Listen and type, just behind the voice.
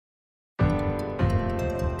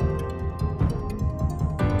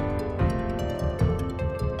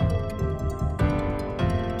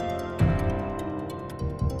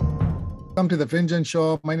Welcome to the Finjan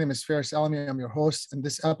Show. My name is Faris Alami. I'm your host, and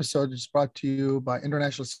this episode is brought to you by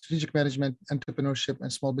International Strategic Management, Entrepreneurship,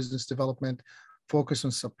 and Small Business Development, focused on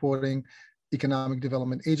supporting economic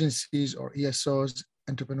development agencies or ESOs,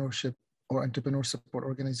 entrepreneurship or entrepreneur support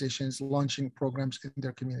organizations launching programs in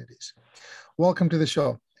their communities. Welcome to the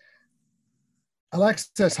show.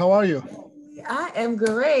 Alexis, how are you? I am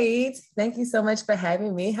great. Thank you so much for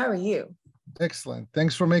having me. How are you? Excellent.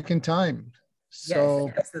 Thanks for making time. So,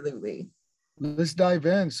 yes, absolutely. Let's dive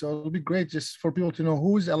in. So it'll be great just for people to know,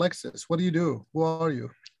 who is Alexis? What do you do? Who are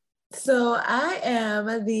you? So I am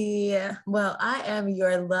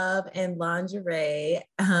your love and lingerie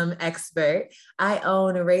expert. I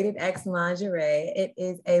own Rated X Lingerie. It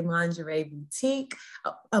is a lingerie boutique,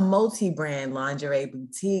 a multi-brand lingerie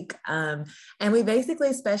boutique. And we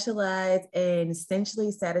basically specialize in essentially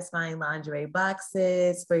satisfying lingerie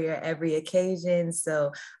boxes for your every occasion.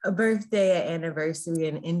 So a birthday, an anniversary,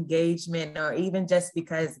 an engagement, or even just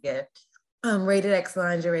because gift. Rated X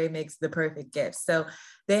Lingerie makes the perfect gift. So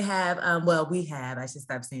they have, I should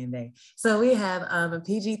stop saying they. So we have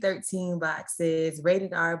PG-13 boxes,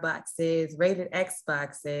 Rated R boxes, Rated X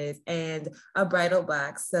boxes, and a bridal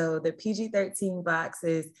box. So the PG-13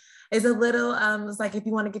 boxes is a little, it's like if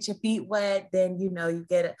you want to get your feet wet, then, you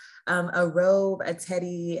get a robe, a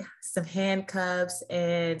teddy, some handcuffs,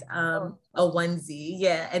 and a onesie.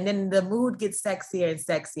 Yeah. And then the mood gets sexier and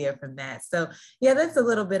sexier from that. So yeah, that's a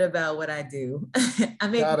little bit about what I do. I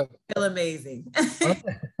make people feel amazing.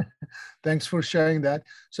 Thanks for sharing that.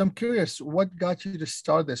 So I'm curious, what got you to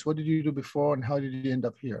start this? What did you do before and how did you end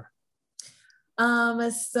up here?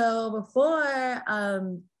 So before,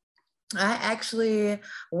 I actually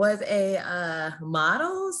was a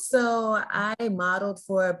model. So I modeled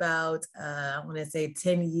for about, I want to say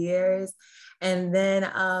 10 years. And then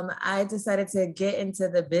I decided to get into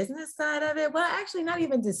the business side of it. Well, actually not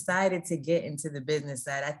even decided to get into the business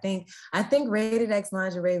side. I think Rated X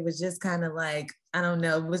Lingerie was just kind of like, I don't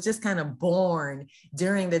know, was just kind of born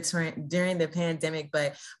during the pandemic.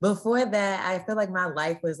 But before that, I feel like my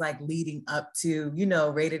life was like leading up to,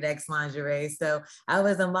 Rated X Lingerie. So I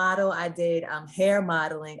was a model. I did hair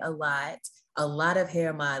modeling a lot of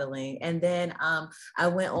hair modeling. And then I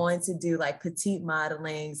went on to do like petite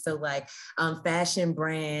modeling. So like fashion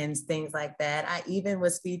brands, things like that. I even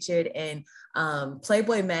was featured in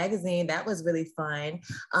Playboy magazine. That was really fun.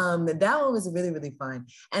 That one was really, really fun.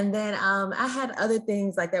 And then I had other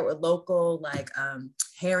things like that were local, like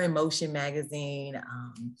Hair in Motion magazine,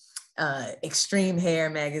 Extreme Hair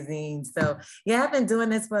magazine. So yeah, I've been doing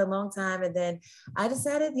this for a long time. And then I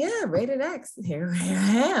decided, Rated X, here I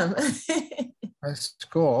am. That's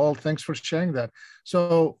cool. Oh, thanks for sharing that.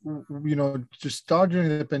 So, to start during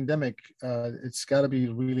the pandemic, it's got to be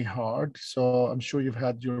really hard. So I'm sure you've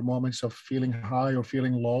had your moments of feeling high or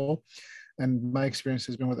feeling low. And my experience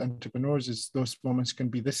has been with entrepreneurs is those moments can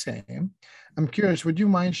be the same. I'm curious, would you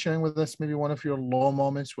mind sharing with us maybe one of your low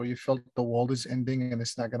moments where you felt the world is ending and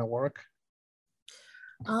it's not going to work?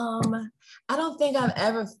 I don't think I've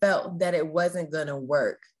ever felt that it wasn't going to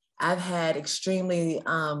work. I've had extremely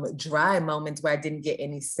dry moments where I didn't get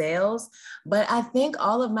any sales, but I think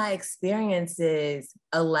all of my experiences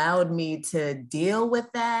allowed me to deal with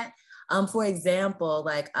that. For example,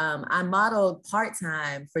 like I modeled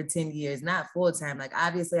part-time for 10 years, not full-time. Like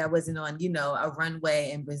obviously I wasn't on, a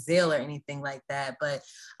runway in Brazil or anything like that. But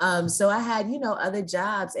so I had, other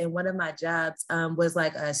jobs. And one of my jobs was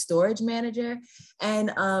like a storage manager. And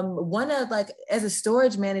as a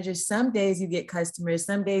storage manager, some days you get customers,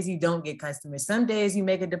 some days you don't get customers. Some days you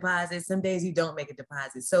make a deposit, some days you don't make a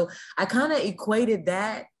deposit. So I kind of equated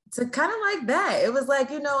that to kind of like that. It was like,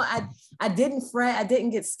 I didn't fret, I didn't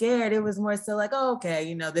get scared. It was more so like, oh,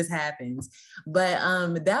 okay, this happens. But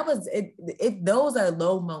that was it. Those are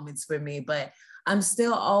low moments for me, but I'm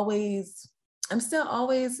still always, I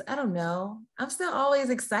don't know. I'm still always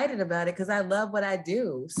excited about it because I love what I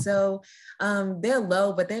do. So they're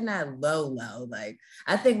low, but they're not low. Like,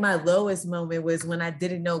 I think my lowest moment was when I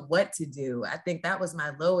didn't know what to do. I think that was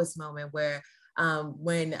my lowest moment where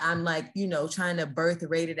when I'm like, trying to birth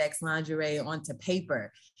Rated X Lingerie onto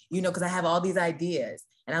paper, because I have all these ideas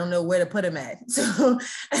and I don't know where to put them at. So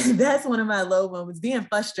that's one of my low moments. Being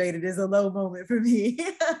frustrated is a low moment for me.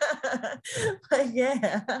 But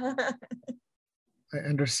yeah. I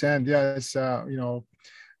understand. Yeah, it's,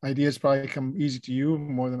 ideas probably come easy to you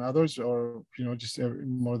more than others, or, just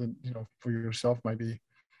more than, for yourself might be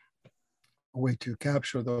a way to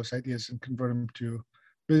capture those ideas and convert them to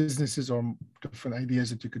businesses or different ideas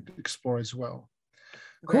that you could explore as well.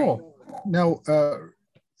 Cool. Right. Now,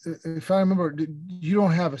 if I remember, you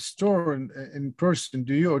don't have a store in person,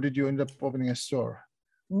 do you? Or did you end up opening a store?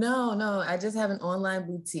 No, I just have an online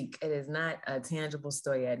boutique. It is not a tangible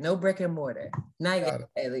store yet. No brick and mortar. Not yet,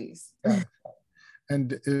 at least. Got it.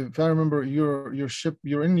 And if I remember, you're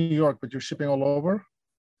in New York, but you're shipping all over?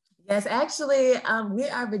 Yes, actually, we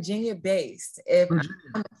are Virginia based.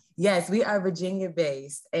 Yes, we are Virginia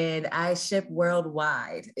based, and I ship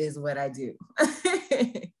worldwide is what I do.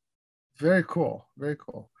 Very cool. Very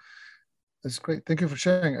cool. That's great. Thank you for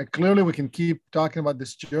sharing. Clearly, we can keep talking about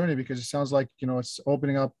this journey because it sounds like, it's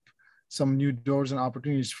opening up some new doors and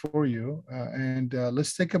opportunities for you. And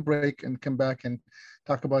let's take a break and come back and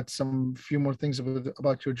talk about few more things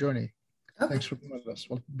about your journey. Okay. Thanks for being with us.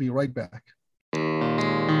 We'll be right back.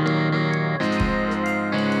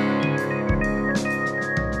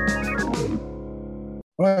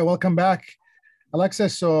 All right, welcome back.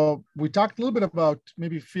 Alexis, so we talked a little bit about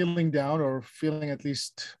maybe feeling down or feeling at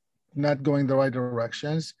least not going the right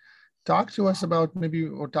directions. Talk to us about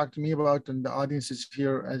or talk to me about, and the audiences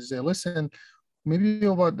here as they listen, maybe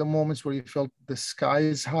about the moments where you felt the sky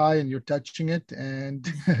is high and you're touching it and,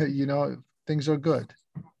 things are good.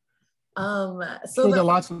 So there are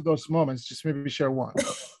lots of those moments, just maybe share one.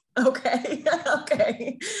 Okay.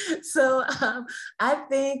 So I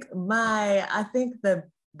think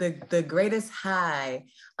the greatest high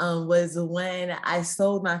was when I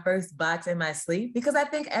sold my first box in my sleep, because I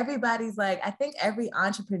think every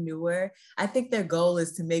entrepreneur, I think their goal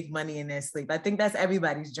is to make money in their sleep. I think that's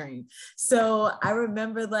everybody's dream. So I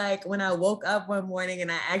remember when I woke up one morning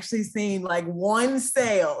and I actually seen one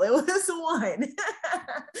sale. It was one.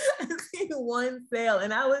 I seen one sale,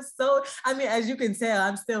 and I was as you can tell,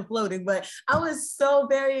 I'm still floating, but I was so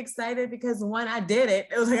very excited because I did it.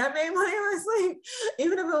 It was I made money in my sleep,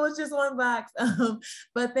 even if it was just one box.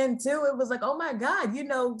 But then two, it was oh my God,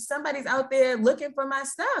 somebody's out there looking for my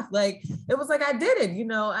stuff. It was I did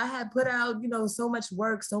it, I had put out, so much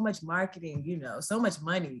work, so much marketing, so much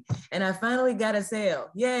money, and I finally got a sale.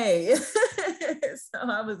 Yay. So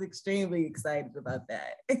I was extremely excited about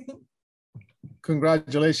that.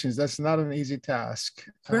 Congratulations. That's not an easy task.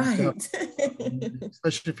 Right.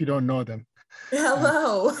 Especially if you don't know them.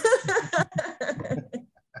 Hello.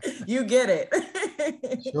 You get it.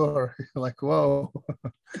 Sure. Whoa.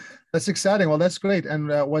 That's exciting. Well, that's great. And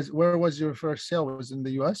where was your first sale? Was it in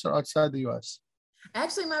the US or outside the US?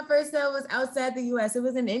 Actually, my first sale was outside the US. It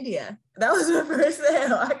was in India. That was my first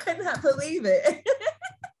sale. I could not believe it.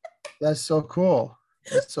 That's so cool.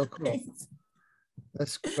 That's so cool. Thanks.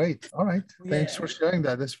 That's great. All right. Thanks for sharing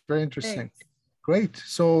that. That's very interesting. Thanks. Great.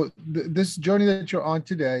 So this journey that you're on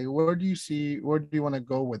today, where do you want to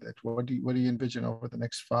go with it? What do you envision over the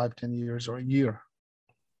next 5, 10 years or a year?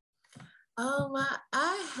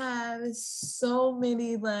 I have so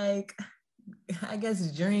many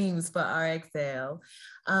dreams for RXL.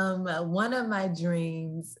 One of my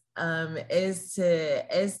dreams is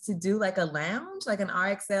to do a lounge, an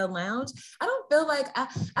RXL lounge. I don't feel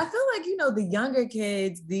I feel the younger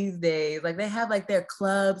kids these days, they have their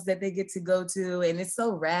clubs that they get to go to, and it's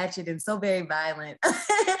so ratchet and so very violent.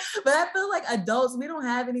 But I feel adults, we don't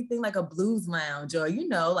have anything like a blues lounge or,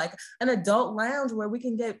 an adult lounge where we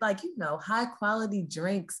can get high quality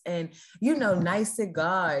drinks and, nice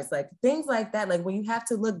cigars, things like that. When you have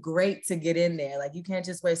to look great to get in there, you can't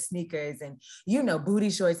just wear sneakers and, booty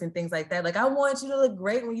shorts and things like that. I want you to look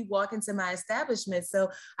great when you walk into my establishment. So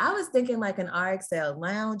I was thinking an RXL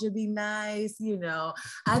lounge would be nice.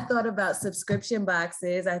 I thought about subscription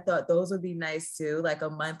boxes. I thought those would be nice too, a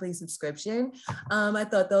monthly subscription. I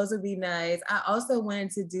thought those would be nice. I also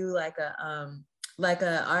wanted to do a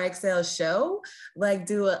RXL show,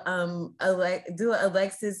 do a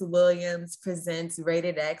Alexis Williams presents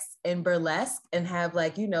Rated X in burlesque, and have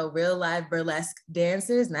real live burlesque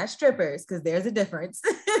dancers, not strippers, because there's a difference.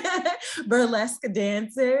 Burlesque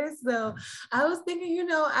dancers. So I was thinking,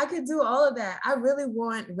 I could do all of that. I really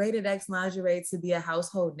want Rated X lingerie to be a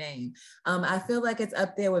household name. I feel it's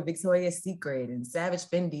up there with Victoria's Secret and Savage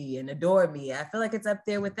Fendi and Adore Me. I feel it's up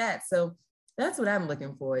there with that. So that's what I'm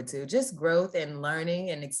looking forward to. Just growth and learning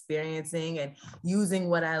and experiencing and using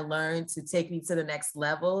what I learned to take me to the next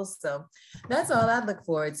level. So that's all I look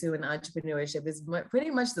forward to in entrepreneurship, is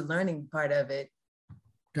pretty much the learning part of it.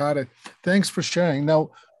 Got it. Thanks for sharing.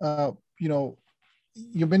 Now,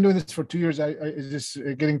 you've been doing this for 2 years. Is this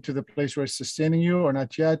getting to the place where it's sustaining you or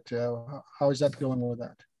not yet? How is that going with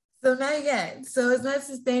that? So not yet. So it's not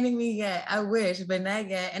sustaining me yet. I wish, but not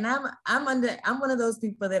yet. And I'm one of those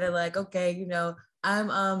people that are okay,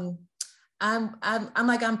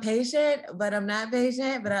 I'm patient, but I'm not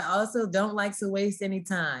patient, but I also don't like to waste any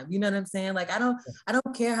time. You know what I'm saying? Like I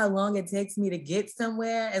don't care how long it takes me to get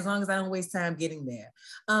somewhere as long as I don't waste time getting there.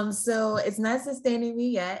 So it's not sustaining me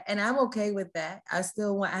yet, and I'm okay with that. I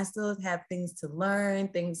still have things to learn,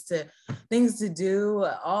 things to do,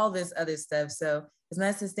 all this other stuff. So it's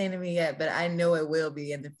not sustaining me yet, but I know it will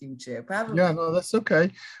be in the future. Probably. Yeah, no, that's okay.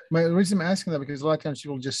 My reason I'm asking that because a lot of times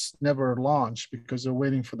people just never launch because they're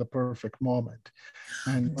waiting for the perfect moment.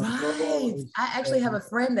 And Right. I actually have a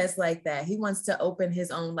friend that's like that. He wants to open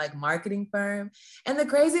his own like marketing firm. And the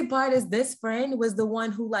crazy part is this friend was the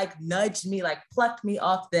one who like nudged me, like plucked me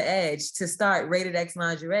off the edge to start Rated X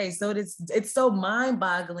Lingerie. So it's so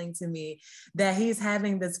mind-boggling to me that he's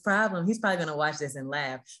having this problem. He's probably gonna watch this and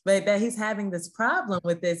laugh, but that he's having this problem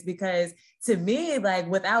with this because to me, like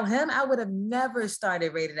without him, I would have never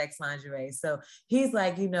started Rated X Lingerie. So he's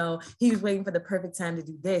like, you know, he was waiting for the perfect time to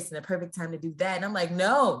do this and the perfect time to do that. And I'm like,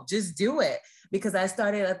 no, just do it. Because I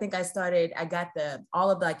got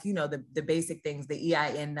all of like, you know, the basic things, the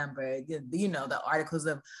EIN number, you know, the articles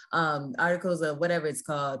of whatever it's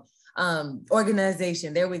called,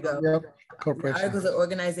 organization. There we go. Yep. Corporation. Articles of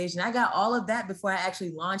organization. I got all of that before I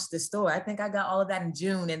actually launched the store. I think I got all of that in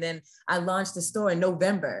June, and then I launched the store in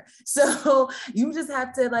November. So you just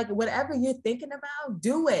have to like, whatever you're thinking about,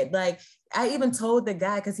 do it. Like I even told the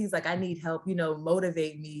guy, because he's like, I need help, you know,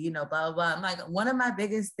 motivate me, you know, blah, blah, blah. I'm like, one of my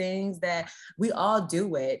biggest things that we all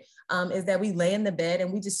do is that we lay in the bed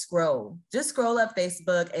and we just scroll up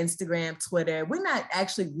Facebook, Instagram, Twitter. We're not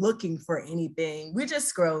actually looking for anything. We're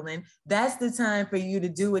just scrolling. That's the time for you to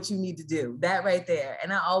do what you need to do. That right there.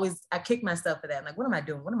 And I kick myself for that. I'm like, what am I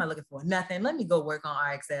doing? What am I looking for? Nothing. Let me go work on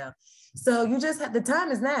RXL. So you just have, the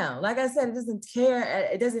time is now. Like I said, it doesn't care.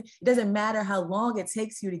 It doesn't matter how long it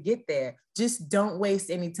takes you to get there. Just don't waste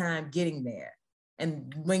any time getting there.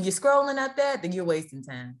 And when you're scrolling up there, then you're wasting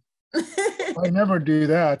time. I never do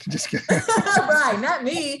that. Just kidding. Right, not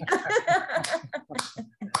me.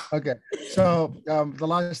 Okay. So the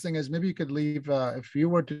last thing is maybe you could leave, if you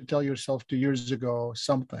were to tell yourself 2 years ago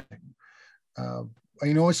something,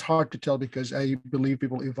 I know it's hard to tell because I believe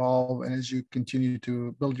people evolve, and as you continue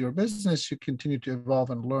to build your business, you continue to evolve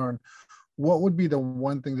and learn. What would be the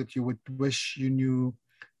one thing that you would wish you knew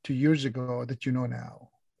 2 years ago that you know now?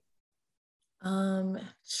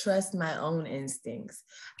 Trust my own instincts.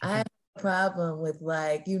 I have a problem with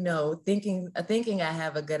like, you know, thinking I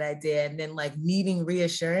have a good idea and then like needing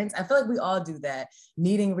reassurance. I feel like we all do that,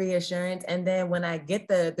 needing reassurance. And then when I get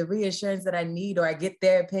the reassurance that I need, or I get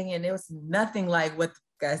their opinion, it was nothing like what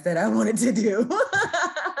the guy said I wanted to do.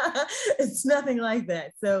 It's nothing like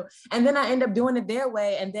that. So, and then I end up doing it their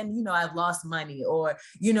way. And then, you know, I've lost money, or,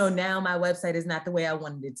 you know, now my website is not the way I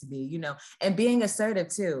wanted it to be, you know, and being assertive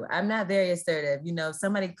too. I'm not very assertive. You know, if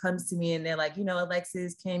somebody comes to me and they're like, you know,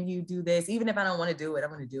 Alexis, can you do this? Even if I don't want to do it, I'm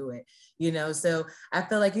going to do it, you know? So I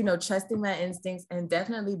feel like, you know, trusting my instincts and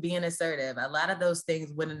definitely being assertive. A lot of those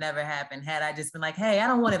things would have never happened had I just been like, hey, I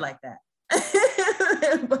don't want it like that.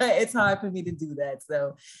 But it's hard for me to do that.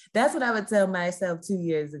 So that's what I would tell myself 2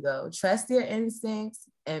 years ago. Trust your instincts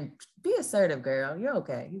and be assertive, girl. You're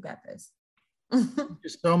okay. You got this. Thank you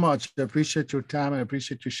so much. I appreciate your time and I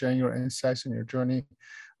appreciate you sharing your insights and your journey.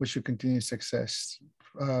 Wish you continued success.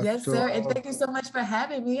 Yes, sir. And thank you so much for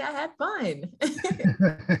having me. I had fun.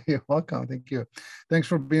 You're welcome. Thank you. Thanks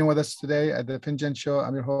for being with us today at the Finjan Show.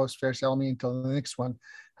 I'm your host, Faris Alami. Until the next one,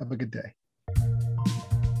 have a good day.